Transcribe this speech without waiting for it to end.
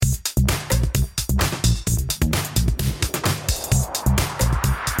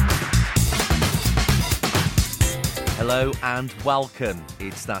Hello and welcome.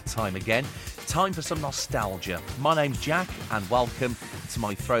 It's that time again. Time for some nostalgia. My name's Jack and welcome to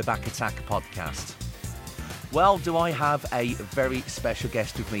my Throwback Attack podcast. Well, do I have a very special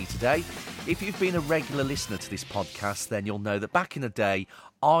guest with me today? If you've been a regular listener to this podcast, then you'll know that back in the day,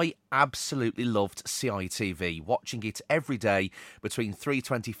 I absolutely loved CITV, watching it every day between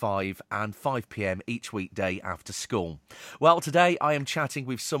 3:25 and 5 p.m. each weekday after school. Well, today I am chatting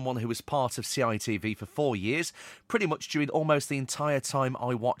with someone who was part of CITV for 4 years, pretty much during almost the entire time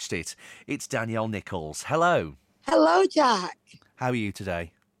I watched it. It's Danielle Nichols. Hello. Hello, Jack. How are you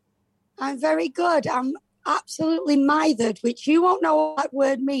today? I'm very good. I'm absolutely mithered, which you won't know what that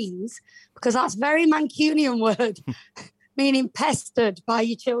word means because that's a very Mancunian word, meaning pestered by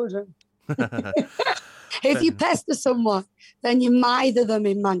your children. If you pester someone, then you mither them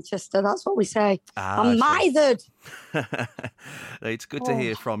in Manchester. That's what we say. I'm mithered. It's good to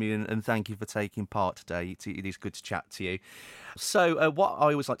hear from you and thank you for taking part today. It is good to chat to you. So what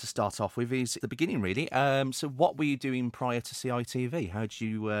I always like to start off with is the beginning, really. So what were you doing prior to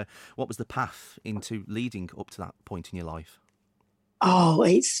CITV? What was the path into leading up to that point in your life? Oh,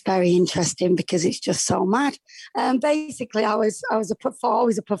 it's very interesting because it's just so mad. Basically, I was always a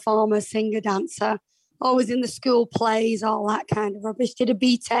performer, singer, dancer, always in the school plays, all that kind of rubbish. Did a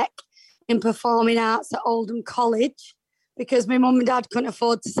BTEC in performing arts at Oldham College because my mum and dad couldn't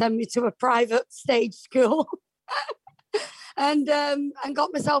afford to send me to a private stage school. and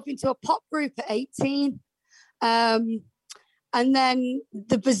got myself into a pop group at 18. And then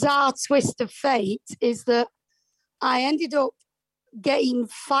the bizarre twist of fate is that I ended up getting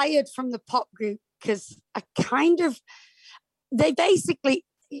fired from the pop group because they basically,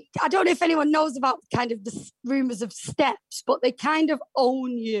 I don't know if anyone knows about kind of the rumours of steps, but they kind of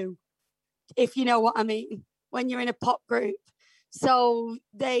own you, if you know what I mean, when you're in a pop group. So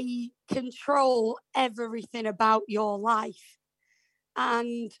they control everything about your life.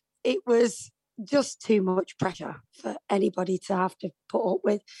 And it was just too much pressure for anybody to have to put up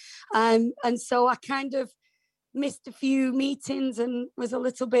with. And so I kind of missed a few meetings and was a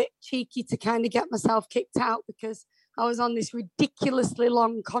little bit cheeky to kind of get myself kicked out because I was on this ridiculously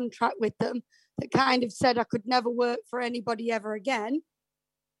long contract with them that kind of said I could never work for anybody ever again.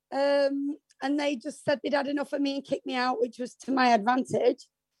 And they just said they'd had enough of me and kicked me out, which was to my advantage.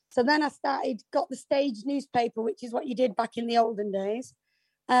 So then I got the stage newspaper, which is what you did back in the olden days,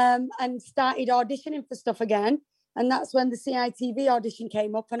 and started auditioning for stuff again. And that's when the CITV audition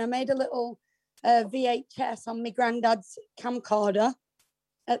came up and I made a little VHS on my granddad's camcorder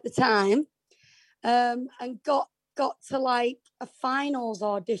at the time, and got to like a finals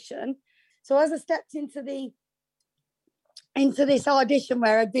audition. So as I stepped into this audition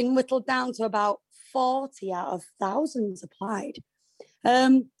where I'd been whittled down to about 40 out of thousands applied,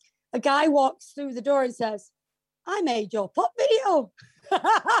 a guy walks through the door and says, "I made your pop video."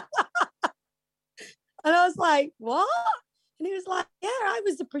 And I was like, "What?" And he was like, "Yeah, I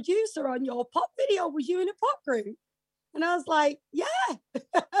was the producer on your pop video. Was you in a pop group?" And I was like, "Yeah."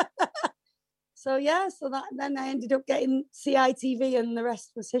 So then I ended up getting CITV and the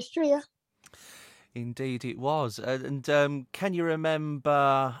rest was history, yeah. Indeed it was. And can you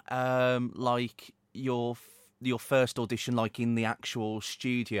remember like your first audition, like in the actual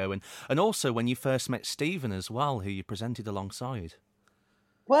studio, and also when you first met Stephen as well, who you presented alongside?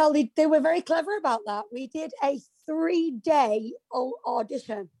 Well, they were very clever about that. We did a 3-day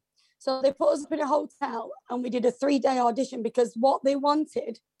audition. So they put us up in a hotel and we did a 3-day audition because what they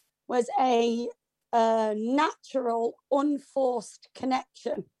wanted was a natural, unforced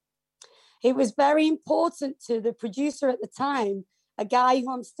connection. It was very important to the producer at the time, a guy who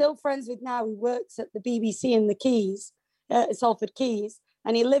I'm still friends with now, who works at the BBC in the Keys, Salford Keys,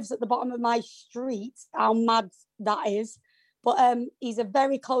 and he lives at the bottom of my street, how mad that is. But he's a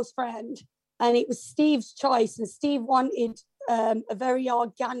very close friend. And it was Steve's choice. And Steve wanted a very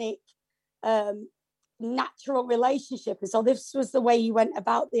organic, natural relationship. And so this was the way he went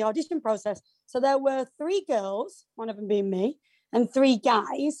about the audition process. So there were 3 girls, one of them being me, and 3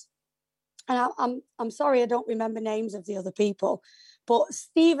 guys. And I'm sorry I don't remember names of the other people. But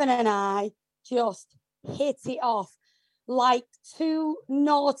Stephen and I just hit it off like 2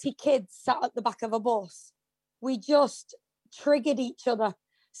 naughty kids sat at the back of a bus. We just triggered each other.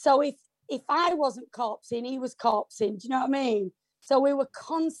 So if I wasn't corpsing, he was corpsing. Do you know what I mean? So we were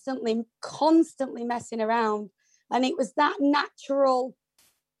constantly messing around. And it was that natural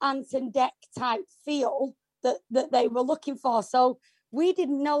Ant and Dec type feel that they were looking for. So we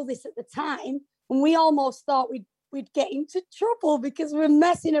didn't know this at the time. And we almost thought we'd get into trouble because we're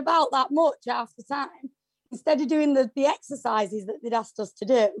messing about that much half the time. Instead of doing the exercises that they'd asked us to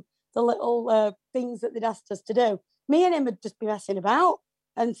do, the little things that they'd asked us to do. Me and him would just be messing about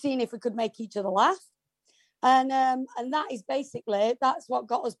and seeing if we could make each other laugh. And that is basically, that's what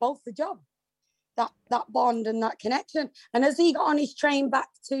got us both the job, that bond and that connection. And as he got on his train back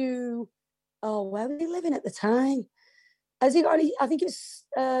to, where was he living at the time? As he got on I think it was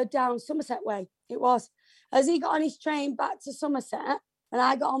down Somerset way, it was. As he got on his train back to Somerset, and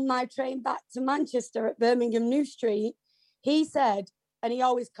I got on my train back to Manchester at Birmingham New Street, he said, and he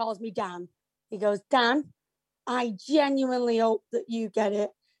always calls me Dan, he goes, Dan, I genuinely hope that you get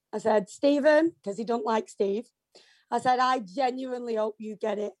it. I said, Stephen, because he don't like Steve. I said, I genuinely hope you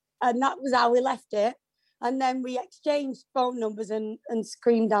get it. And that was how we left it. And then we exchanged phone numbers and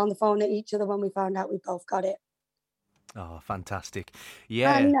screamed down the phone at each other when we found out we both got it. Oh, fantastic.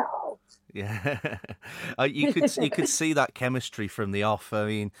 Yeah. I know. Yeah. You could see that chemistry from the off. I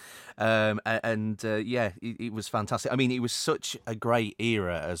mean, it was fantastic. I mean, it was such a great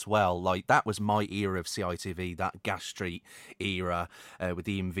era as well. Like, that was my era of CITV, that Gas Street era, with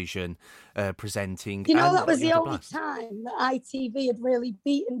Ian Vision presenting. You know, that was the only time that ITV had really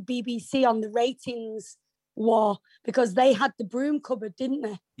beaten BBC on the ratings war, because they had the broom cupboard, didn't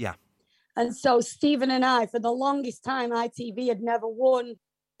they? Yeah. And so Stephen and I, for the longest time, ITV had never won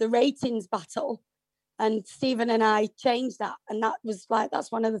the ratings battle. And Stephen and I changed that. And that's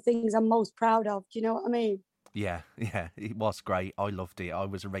one of the things I'm most proud of. Do you know what I mean? Yeah, it was great. I loved it. I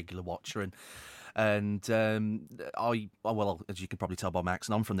was a regular watcher, and as you can probably tell by my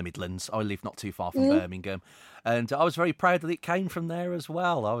accent, I'm from the Midlands. I live not too far from Birmingham, and I was very proud that it came from there as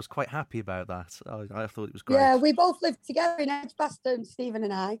well. I was quite happy about that. I thought it was great. Yeah, we both lived together in Edgbaston, Stephen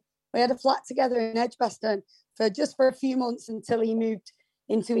and I. We had a flat together in Edgbaston for a few months until he moved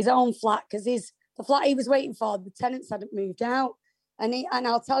into his own flat, because the flat he was waiting for, the tenants hadn't moved out. And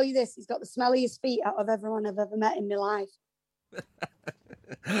I'll tell you this, he's got the smelliest feet out of everyone I've ever met in my life.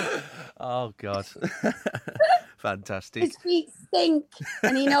 Oh, God. Fantastic. His feet stink,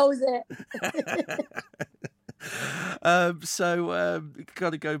 and he knows it.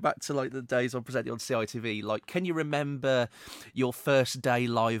 Kind of go back to like the days on presenting on CITV. Like, can you remember your first day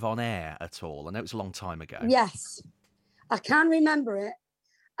live on air at all? I know it's a long time ago. Yes, I can remember it,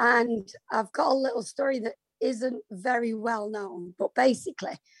 and I've got a little story that isn't very well known, but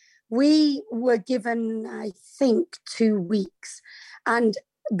basically we were given, I think, 2 weeks, and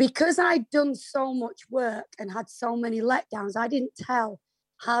because I'd done so much work and had so many letdowns, I didn't tell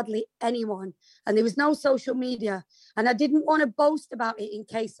hardly anyone, and there was no social media, and I didn't want to boast about it in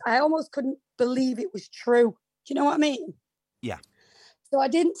case I almost couldn't believe it was true. Do you know what I mean? Yeah. So I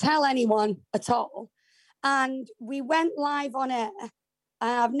didn't tell anyone at all, and we went live on air,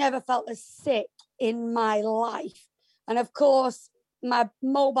 and I've never felt as sick in my life. And of course, my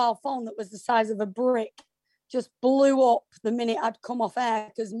mobile phone that was the size of a brick just blew up the minute I'd come off air,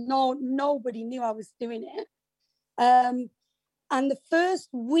 because nobody knew I was doing it. And the first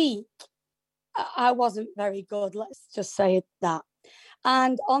week, I wasn't very good, let's just say that.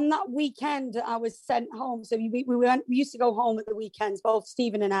 And on that weekend, I was sent home. So we used to go home at the weekends. Both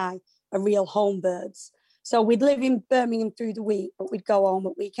Stephen and I are real home birds. So we'd live in Birmingham through the week, but we'd go home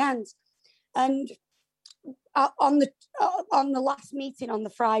at weekends. And on the last meeting on the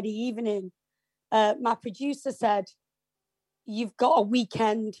Friday evening, my producer said, "You've got a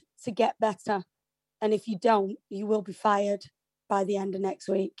weekend to get better. And if you don't, you will be fired by the end of next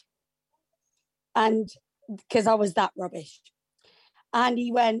week." And because I was that rubbish. And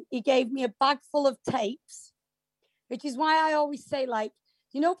he gave me a bag full of tapes, which is why I always say, like,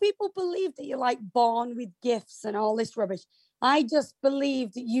 people believe that you're like born with gifts and all this rubbish. I just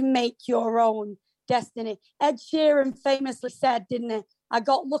believe that you make your own destiny. Ed Sheeran famously said, didn't he? I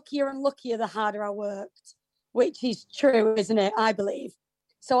got luckier and luckier the harder I worked, which is true, isn't it? I believe.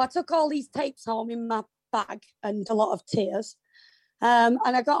 So I took all these tapes home in my bag and a lot of tears. And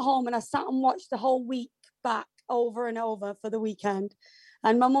I got home and I sat and watched the whole week back over and over for the weekend.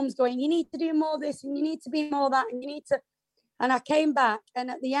 And my mum's going, "You need to do more of this and you need to be more of that and you need to." And I came back,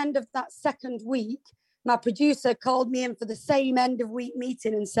 and at the end of that second week, my producer called me in for the same end of week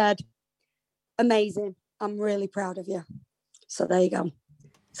meeting and said, "Amazing. I'm really proud of you." So there you go.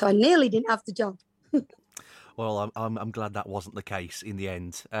 So I nearly didn't have the job. Well, I'm glad that wasn't the case in the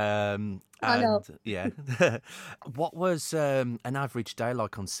end. I know. Yeah. What was an average day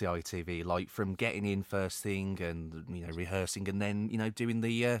like on CITV? Like, from getting in first thing and rehearsing and then doing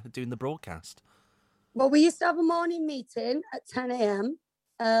the broadcast. Well, we used to have a morning meeting at 10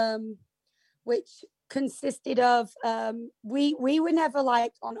 a.m., which consisted of we were never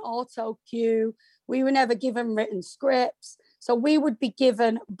like on auto cue. We were never given written scripts. So we would be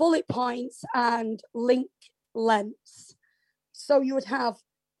given bullet points and link lengths. So you would have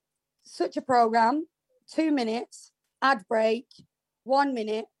such a program, 2 minutes, ad break, 1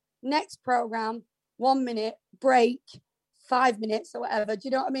 minute, next program, 1 minute, break, 5 minutes or whatever. Do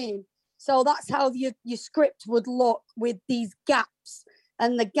you know what I mean? So that's how your script would look with these gaps.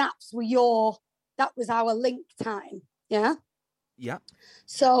 And the gaps were that was our link time. Yeah. Yeah.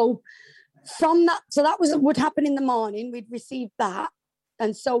 So from that, that would happen in the morning. We'd receive that.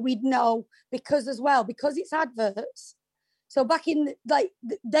 And so we'd know because it's adverts. So back in,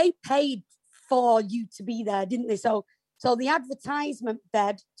 they paid for you to be there, didn't they? So the advertisement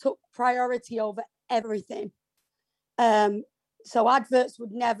bed took priority over everything. So adverts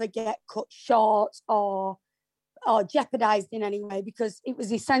would never get cut short or jeopardized in any way because it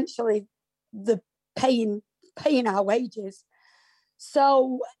was essentially the paying our wages.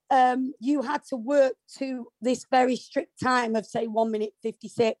 So you had to work to this very strict time of, say, 1 minute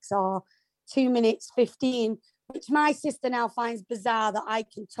 56 or 2 minutes 15, which my sister now finds bizarre that I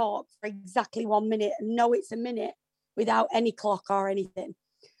can talk for exactly 1 minute and know it's a minute without any clock or anything.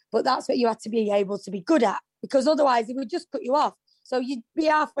 But that's what you had to be able to be good at, because otherwise it would just cut you off. So you'd be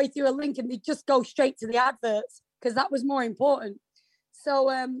halfway through a link and they'd just go straight to the adverts because that was more important.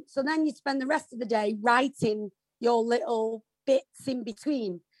 So then you'd spend the rest of the day writing your little bits in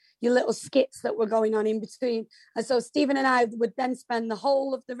between, your little skits that were going on in between. And so Stephen and I would then spend the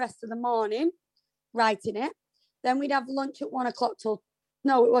whole of the rest of the morning writing it. Then we'd have lunch at 1 o'clock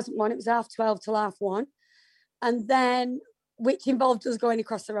no, it wasn't 1, it was 12:30 till 1:30. And then, which involved us going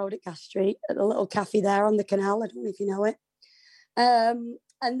across the road at Gas Street at a little cafe there on the canal. I don't know if you know it.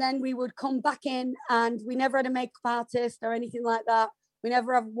 And then we would come back in, and we never had a makeup artist or anything like that. We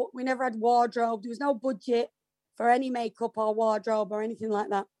never had wardrobe. There was no budget for any makeup or wardrobe or anything like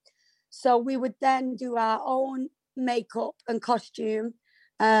that. So we would then do our own makeup and costume,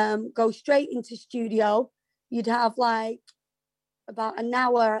 go straight into studio. You'd have about an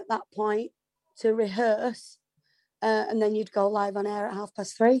hour at that point to rehearse. And then you'd go live on air at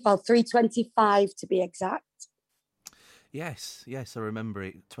 3:30. Well, 3:25 to be exact. Yes, I remember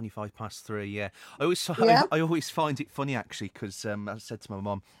it. 3:25. Yeah, I always find it funny actually because I said to my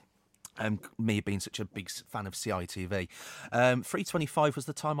mum, me being such a big fan of CITV, 3:25 was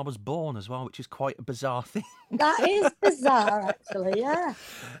the time I was born as well, which is quite a bizarre thing. That is bizarre, actually. Yeah.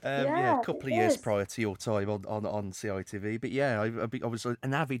 A couple of years prior to your time on CITV, but yeah, I was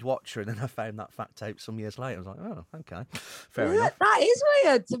an avid watcher, and then I found that fact out some years later. I was like, oh, okay, fair enough. That is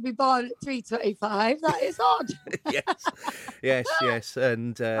weird to be born at 3:25. That is odd. yes,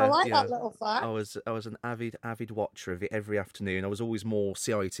 and I like that little fact. I was an avid watcher of it every afternoon. I was always more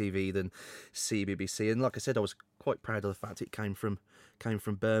CITV than CBBC, and like I said, I was quite proud of the fact it came from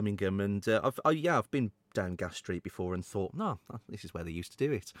Birmingham, and I've been down Gas Street before and thought, no, this is where they used to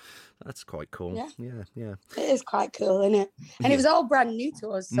do it. That's quite cool. Yeah. It is quite cool, isn't it? And it was all brand new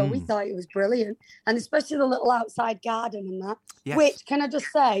to us, so we thought it was brilliant, and especially the little outside garden and that. Yes. Which, can I just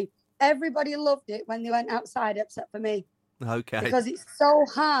say, everybody loved it when they went outside, except for me. Okay. Because it's so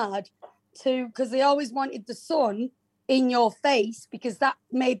hard because they always wanted the sun in your face because that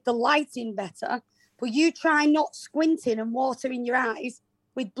made the lighting better. But you try not squinting and watering your eyes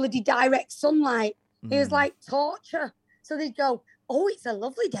with bloody direct sunlight. It was like torture. So they'd go, oh, it's a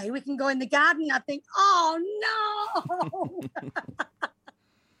lovely day. We can go in the garden. I'd think, oh, no.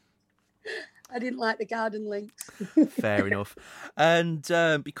 I didn't like the garden links. Fair enough. And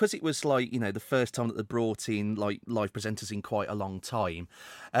because it was the first time that they brought in live presenters in quite a long time,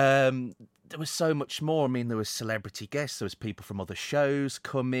 there was so much more. I mean, there was celebrity guests, there was people from other shows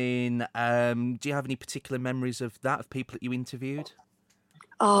come in. Do you have any particular memories of that, of people that you interviewed?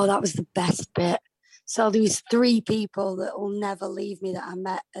 Oh, that was the best bit. So there was 3 people that will never leave me that I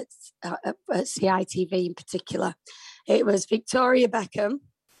met at CITV in particular. It was Victoria Beckham,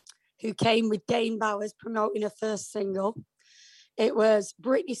 who came with Dane Bowers promoting her first single. It was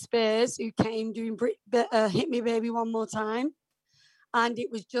Britney Spears, who came doing Hit Me Baby One More Time. And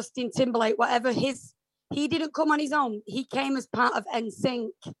it was Justin Timberlake, he didn't come on his own. He came as part of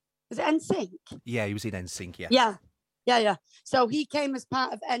NSYNC. Was it NSYNC? Yeah, he was in NSYNC, yeah. Yeah. So he came as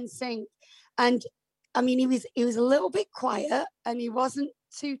part of NSYNC. And I mean, he was a little bit quiet and he wasn't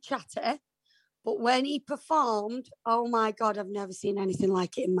too chatty. But when he performed, oh my God, I've never seen anything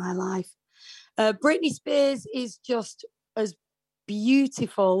like it in my life. Britney Spears is just as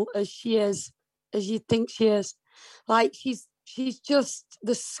beautiful as she is, as you think she is. She's just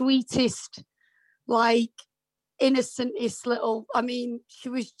the sweetest, innocentest little, she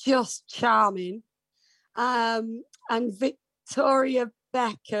was just charming. And Victoria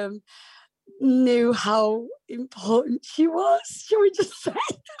Beckham knew how important she was. Should we just say?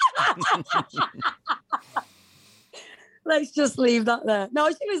 Let's just leave that there. No,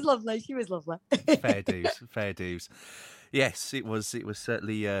 she was lovely. She was lovely. Fair dues, fair dues. Yes, it was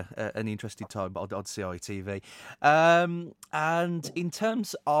certainly an interesting time on CITV. And in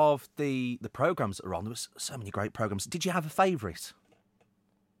terms of the programmes that were on, there was so many great programmes. Did you have a favourite?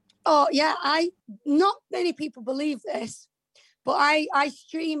 Oh, yeah. Not many people believe this, but I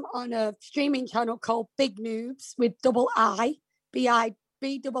stream on a streaming channel called Big Noobs with double I, BIGNOOBS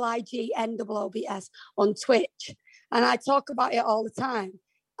on Twitch. And I talk about it all the time.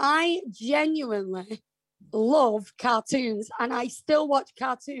 I genuinely love cartoons, and I still watch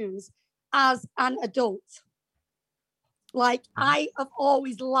cartoons as an adult. Like, I have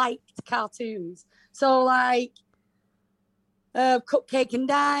always liked cartoons. So, like, Cupcake and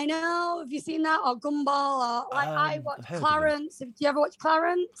Dino, have you seen that? Or Gumball? Or, like, I watch Clarence. Did you ever watch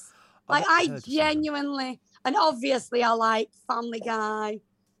Clarence? Like, I genuinely, and obviously I like Family Guy.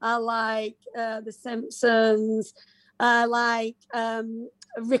 I like The Simpsons. I like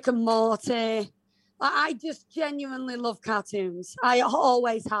Rick and Morty. I just genuinely love cartoons. I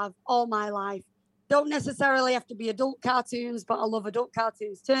always have all my life. Don't necessarily have to be adult cartoons, but I love adult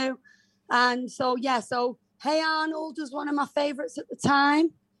cartoons too. And so, yeah, so Hey Arnold was one of my favorites at the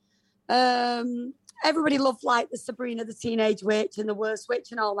time. Everybody loved like the Sabrina the Teenage Witch and the Worst Witch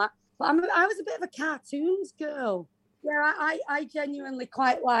and all that. But I was a bit of a cartoons girl. Yeah, I genuinely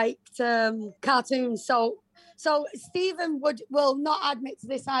quite liked cartoons. So Stephen will not admit to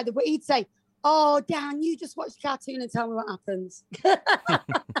this either, but he'd say, "Oh, Dan, you just watch cartoon and tell me what happens."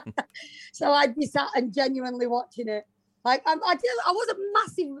 So I'd be sat and genuinely watching it. Like I wasn't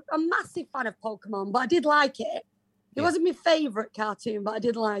a massive fan of Pokemon, but I did like it. It wasn't my favourite cartoon, but I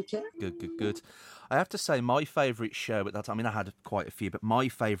did like it. Good. I have to say, my favourite show at that time, I mean, I had quite a few, but my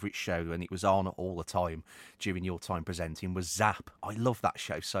favourite show, and it was on all the time during your time presenting, was Zap. I love that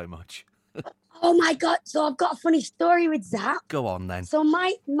show so much. Oh my God. So I've got a funny story with Zap. Go on then. So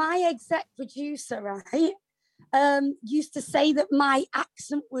my exec producer, right, used to say that my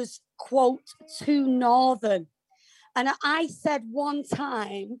accent was, quote, too northern. And I said one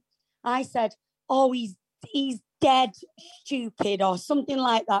time, "Oh, he's dead stupid," or something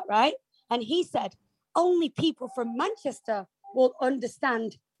like that, right? And he said, "Only people from Manchester will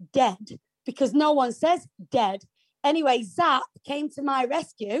understand dead because no one says dead." Anyway, Zap came to my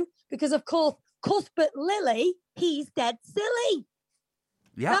rescue because, of course, Cuthbert Lilly, he's dead silly.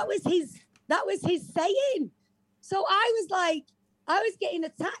 Yeah. That was his saying. So I was getting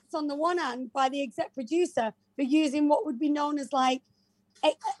attacked on the one hand by the exec producer for using what would be known as like,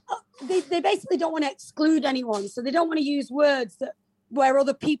 they basically don't want to exclude anyone. So they don't want to use words where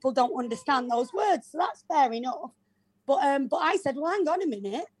other people don't understand those words. So that's fair enough. But I said, well, hang on a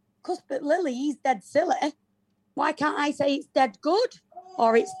minute. Cuthbert Lilly, he's dead silly. Why can't I say it's dead good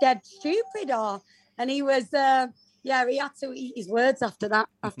or it's dead stupid? And he was, he had to eat his words after that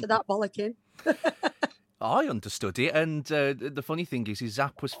bollocking. I understood it, and the funny thing is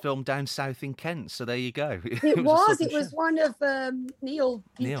Zap was filmed down south in Kent, so there you go. It was one of Neil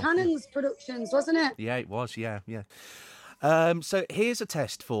Buchanan's productions, wasn't it? Yeah, it was, yeah. So here's a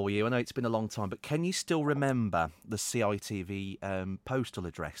test for you. I know it's been a long time, but can you still remember the CITV postal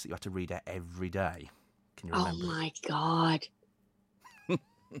address that you had to read out every day? Can you remember? Oh, my God.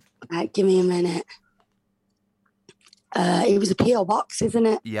 Right, give me a minute. It was a P.O. box, isn't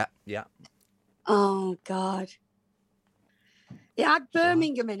it? Yeah. Oh, God. It had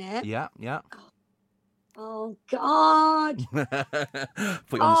Birmingham in it. Yeah. Oh, God. Put you on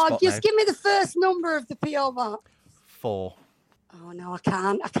the spot just now. give me the first number of the P.O. box. 4. Oh, no, I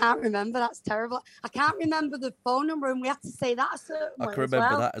can't remember. That's terrible. I can't remember the phone number, and we have to say that a certain way. I can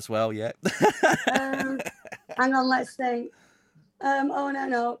remember that as well, yeah. Hang on, let's think.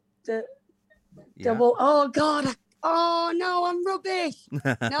 Double. Oh, God. Oh, no, I'm rubbish.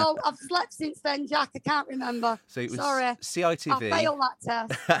 No, I've slept since then, Jack. I can't remember. So it was Sorry. CITV. I failed that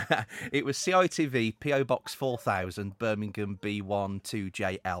test. It was CITV, PO Box 4000, Birmingham B1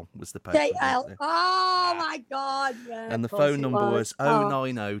 2JL was the postal. JL. Oh, my God. Yeah, and the phone number was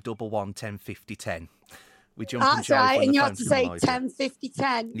 090 11 10 50 10. We jumped and That's jived right, when and the you had phones to come say alive. 10, 50,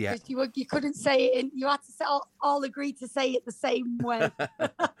 10. Yeah. Because you couldn't say it, and you had to say, all agree to say it the same way.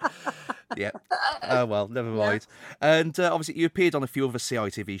 Yeah. Oh, well, never mind. Yeah. And obviously, you appeared on a few other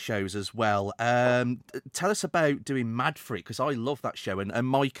CITV shows as well. Tell us about doing Mad for It, because I love that show. And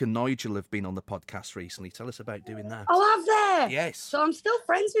Mike and Nigel have been on the podcast recently. Tell us about doing that. Oh, have they? Yes. So I'm still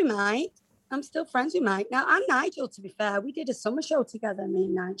friends with Mike. Now, and Nigel, to be fair. We did a summer show together, me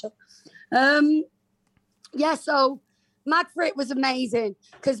and Nigel. So Mad for It was amazing,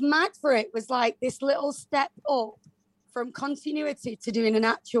 because Mad for It was like this little step up from continuity to doing an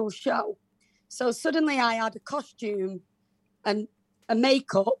actual show. So suddenly I had a costume and a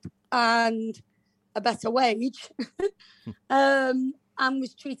makeup and a better wage, and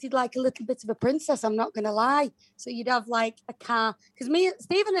was treated like a little bit of a princess, I'm not going to lie. So you'd have like a car, because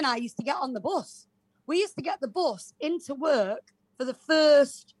Stephen and I used to get on the bus. We used to get the bus into work for the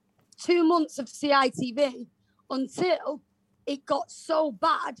first 2 months of CITV until it got so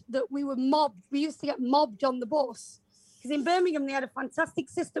bad that we were mobbed. We used to get mobbed on the bus. Because in Birmingham, they had a fantastic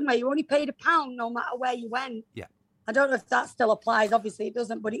system where you only paid £1 no matter where you went. Yeah. I don't know if that still applies. Obviously, it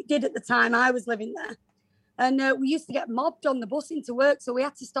doesn't, but it did at the time I was living there. And we used to get mobbed on the bus into work, so we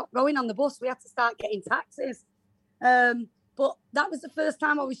had to stop going on the bus. We had to start getting taxis. But that was the first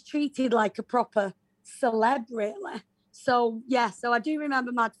time I was treated like a proper celeb, really. So, yeah, so I do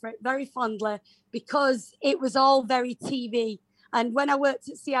remember Mad for It very fondly because it was all very TV. And when I worked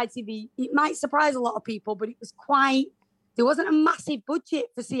at CITV, it might surprise a lot of people, but it was there wasn't a massive budget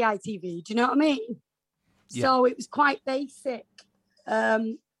for CITV. Do you know what I mean? Yeah. So it was quite basic.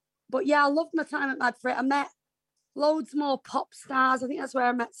 But yeah, I loved my time at Mad for It. I met loads more pop stars. I think that's where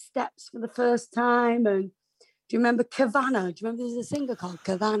I met Steps for the first time. And do you remember Kavana? Do you remember there's a singer called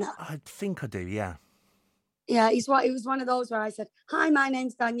Kavana? I think I do, yeah. Yeah, it was one of those where I said, "Hi, my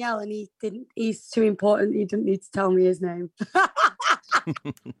name's Danielle," and he's too important. He didn't need to tell me his name.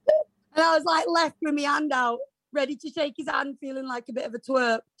 And I was like left with my hand out, ready to shake his hand, feeling like a bit of a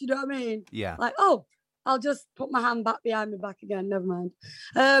twerp. Do you know what I mean? Yeah. Like, oh, I'll just put my hand back behind my back again. Never mind.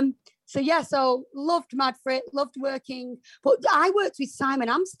 So loved Mad for It, loved working. But I worked with Simon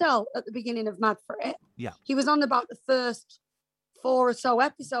Amstel at the beginning of Mad for It. Yeah. He was on about the first 4 or so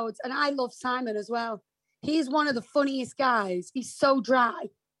episodes, and I love Simon as well. He's one of the funniest guys. He's so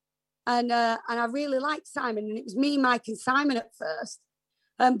dry. And I really liked Simon. And it was me, Mike, and Simon at first.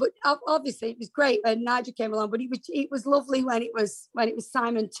 But obviously it was great when Nigel came along. But it was lovely when it was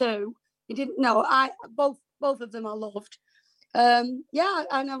Simon too. He didn't know. Both of them I loved. Yeah,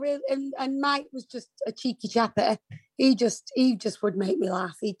 and I really and Mike was just a cheeky chappy. He just would make me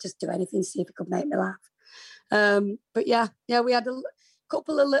laugh. He'd just do anything to see if he could make me laugh. But yeah, we had a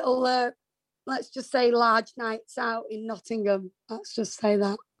couple of little let's just say large nights out in Nottingham. Let's just say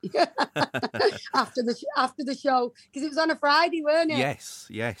that. after the show, because it was on a Friday, weren't it?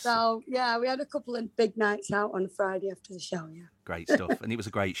 Yes. So yeah, we had a couple of big nights out on a Friday after the show. Yeah, great stuff, and it was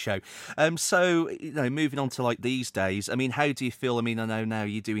a great show. So moving on to like these days, I mean, how do you feel? I mean, I know now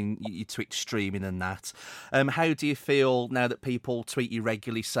you're doing your Twitch streaming and that. How do you feel now that people tweet you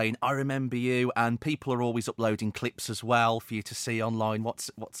regularly saying, "I remember you," and people are always uploading clips as well for you to see online?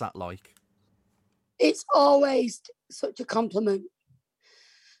 What's that like? It's always such a compliment.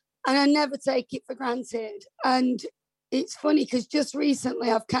 And I never take it for granted. And it's funny because just recently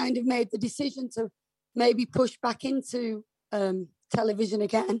I've kind of made the decision to maybe push back into television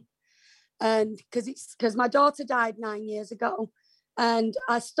again. And because my daughter died 9 years ago, and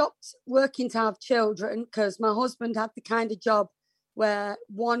I stopped working to have children because my husband had the kind of job where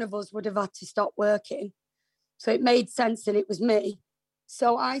one of us would have had to stop working. So it made sense that it was me.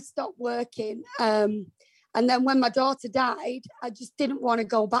 So I stopped working. And then when my daughter died, I just didn't want to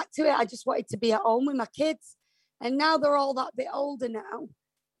go back to it. I just wanted to be at home with my kids. And now they're all that bit older now.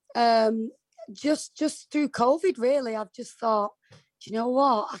 Just through COVID, really, I've just thought, do you know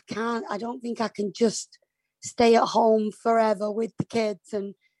what? I don't think I can just stay at home forever with the kids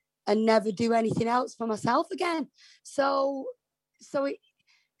and never do anything else for myself again. So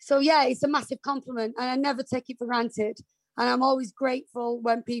yeah, it's a massive compliment and I never take it for granted. And I'm always grateful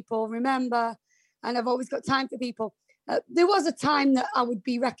when people remember, and I've always got time for people. There was a time that I would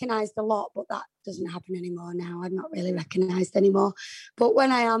be recognised a lot, but that doesn't happen anymore now. I'm not really recognised anymore. But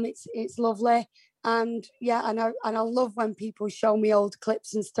when I am, it's lovely. And yeah, and I love when people show me old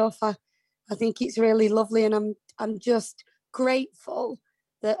clips and stuff. I think it's really lovely, and I'm just grateful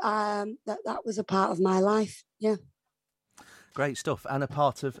that that was a part of my life. Yeah. Great stuff, and a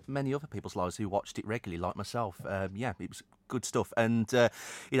part of many other people's lives who watched it regularly, like myself. Yeah, it was good stuff, and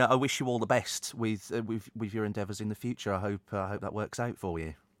I wish you all the best with your endeavours in the future. I hope that works out for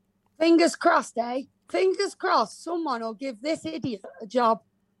you. Fingers crossed, eh? Fingers crossed. Someone will give this idiot a job.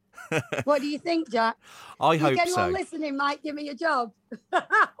 What do you think, Jack? I hope so. Anyone listening might give me a job.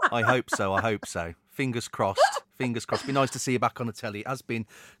 I hope so. Fingers crossed. Fingers crossed. Be nice to see you back on the telly. It has been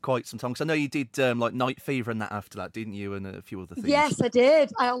quite some time. Because I know you did like Night Fever and that after that, didn't you? And a few other things. Yes, I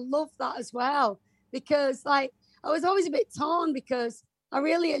did. I love that as well. Because I was always a bit torn because I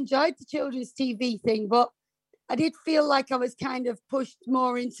really enjoyed the children's TV thing. But I did feel like I was kind of pushed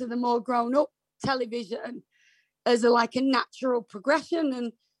more into the more grown-up television as a natural progression.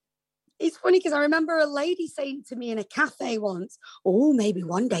 And it's funny because I remember a lady saying to me in a cafe once, "Oh, maybe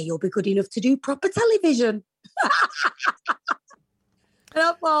one day you'll be good enough to do proper television." And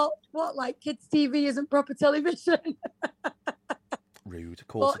I thought, what, like kids' TV isn't proper television? Rude, of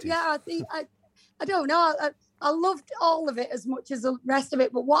course But it is. yeah, I think I don't know. I loved all of it as much as the rest of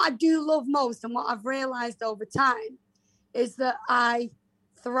it. But what I do love most, and what I've realised over time, is that I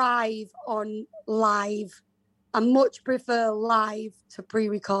thrive on live. I much prefer live to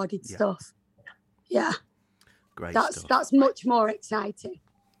pre-recorded stuff. Yeah, Great that's stuff. that's much more exciting.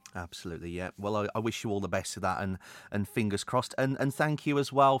 Absolutely, yeah. Well, I wish you all the best of that, and fingers crossed. And thank you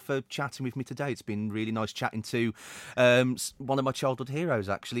as well for chatting with me today. It's been really nice chatting to one of my childhood heroes,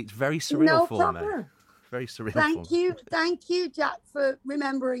 actually. It's very surreal for me. Very surreal Thank you, Jack, for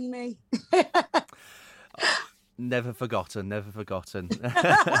remembering me. Never forgotten.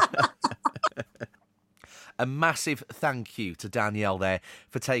 A massive thank you to Danielle there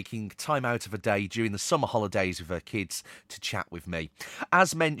for taking time out of her day during the summer holidays with her kids to chat with me.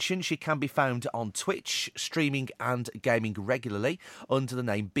 As mentioned, she can be found on Twitch, streaming and gaming regularly under the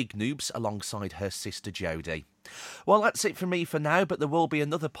name Big Noobs alongside her sister Jodie. Well, that's it from me for now, but there will be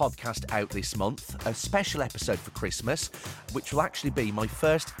another podcast out this month, a special episode for Christmas, which will actually be my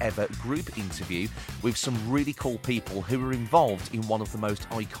first ever group interview with some really cool people who were involved in one of the most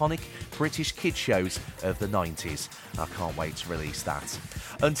iconic British kids shows of the 90s. I can't wait to release that.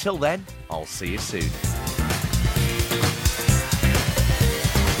 Until then, I'll see you soon.